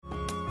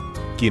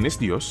¿Quién es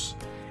Dios?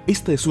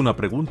 Esta es una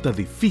pregunta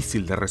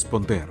difícil de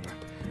responder.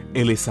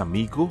 Él es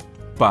amigo,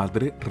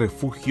 padre,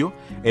 refugio,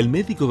 el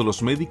médico de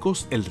los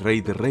médicos, el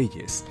rey de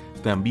reyes.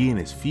 También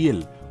es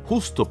fiel,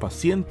 justo,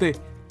 paciente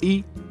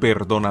y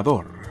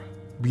perdonador.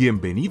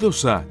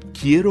 Bienvenidos a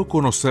Quiero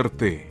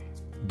Conocerte,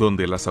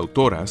 donde las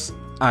autoras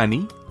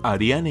Annie,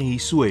 Ariane y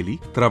Sueli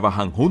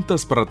trabajan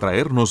juntas para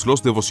traernos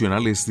los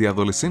devocionales de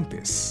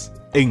adolescentes.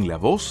 En la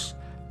voz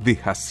de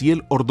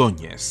Jaciel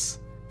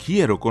Ordóñez.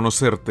 Quiero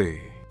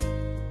conocerte.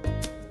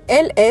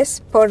 Él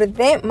es por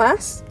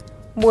demás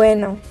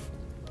bueno.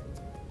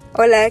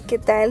 Hola, ¿qué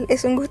tal?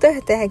 Es un gusto que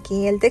estés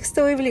aquí. El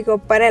texto bíblico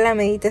para la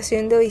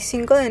meditación de hoy,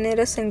 5 de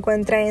enero, se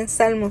encuentra en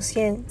Salmo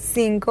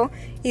 105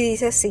 y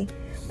dice así: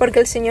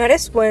 porque el Señor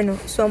es bueno,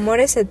 su amor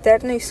es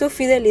eterno y su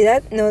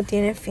fidelidad no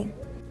tiene fin.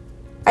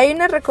 Hay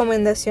una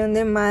recomendación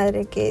de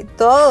madre que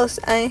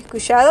todos han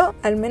escuchado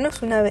al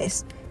menos una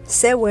vez: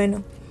 sé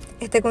bueno.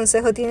 Este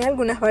consejo tiene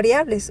algunas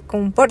variables: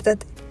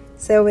 compórtate,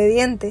 sé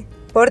obediente,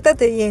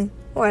 pórtate bien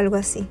o algo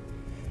así.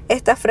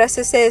 Estas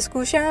frases se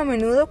escuchan a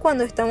menudo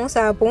cuando estamos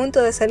a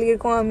punto de salir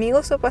con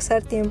amigos o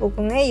pasar tiempo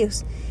con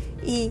ellos.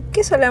 ¿Y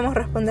qué solemos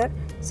responder?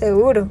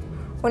 Seguro.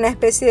 Una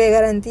especie de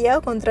garantía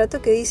o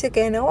contrato que dice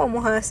que no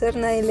vamos a hacer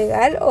nada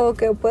ilegal o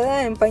que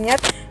pueda empañar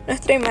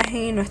nuestra imagen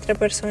y nuestra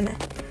persona.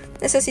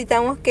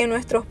 Necesitamos que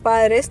nuestros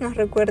padres nos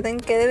recuerden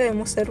que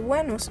debemos ser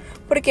buenos,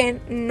 porque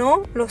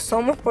no lo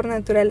somos por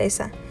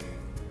naturaleza.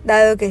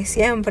 Dado que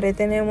siempre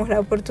tenemos la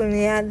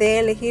oportunidad de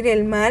elegir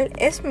el mal,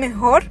 es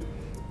mejor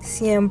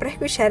siempre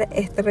escuchar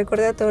este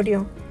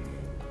recordatorio.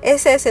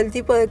 Ese es el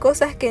tipo de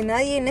cosas que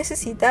nadie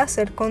necesita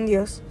hacer con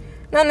Dios.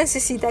 No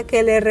necesita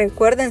que le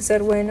recuerden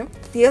ser bueno.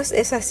 Dios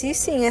es así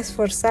sin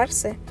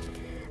esforzarse.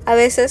 A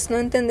veces no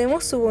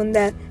entendemos su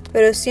bondad,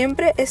 pero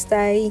siempre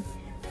está ahí.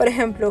 Por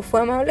ejemplo,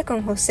 fue amable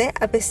con José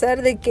a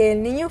pesar de que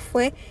el niño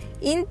fue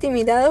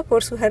intimidado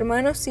por sus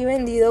hermanos y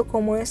vendido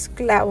como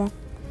esclavo.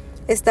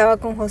 Estaba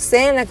con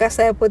José en la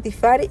casa de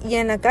Potifar y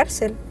en la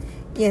cárcel.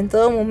 Y en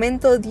todo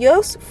momento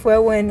Dios fue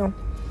bueno.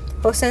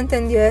 José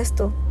entendió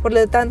esto, por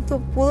lo tanto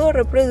pudo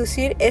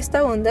reproducir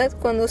esta bondad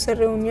cuando se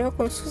reunió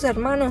con sus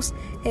hermanos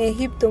en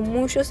Egipto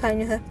muchos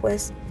años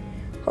después.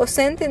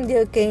 José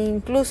entendió que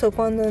incluso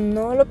cuando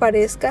no lo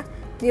parezca,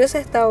 Dios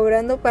está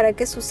obrando para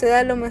que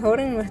suceda lo mejor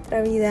en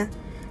nuestra vida.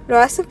 Lo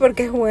hace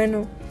porque es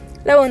bueno.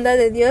 La bondad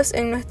de Dios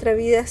en nuestra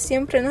vida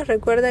siempre nos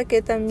recuerda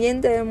que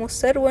también debemos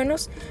ser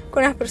buenos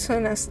con las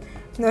personas.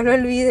 No lo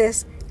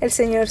olvides, el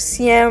Señor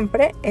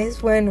siempre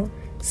es bueno.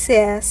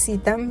 Sea así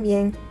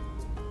también.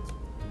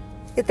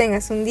 Que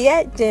tengas un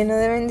día lleno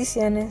de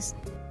bendiciones.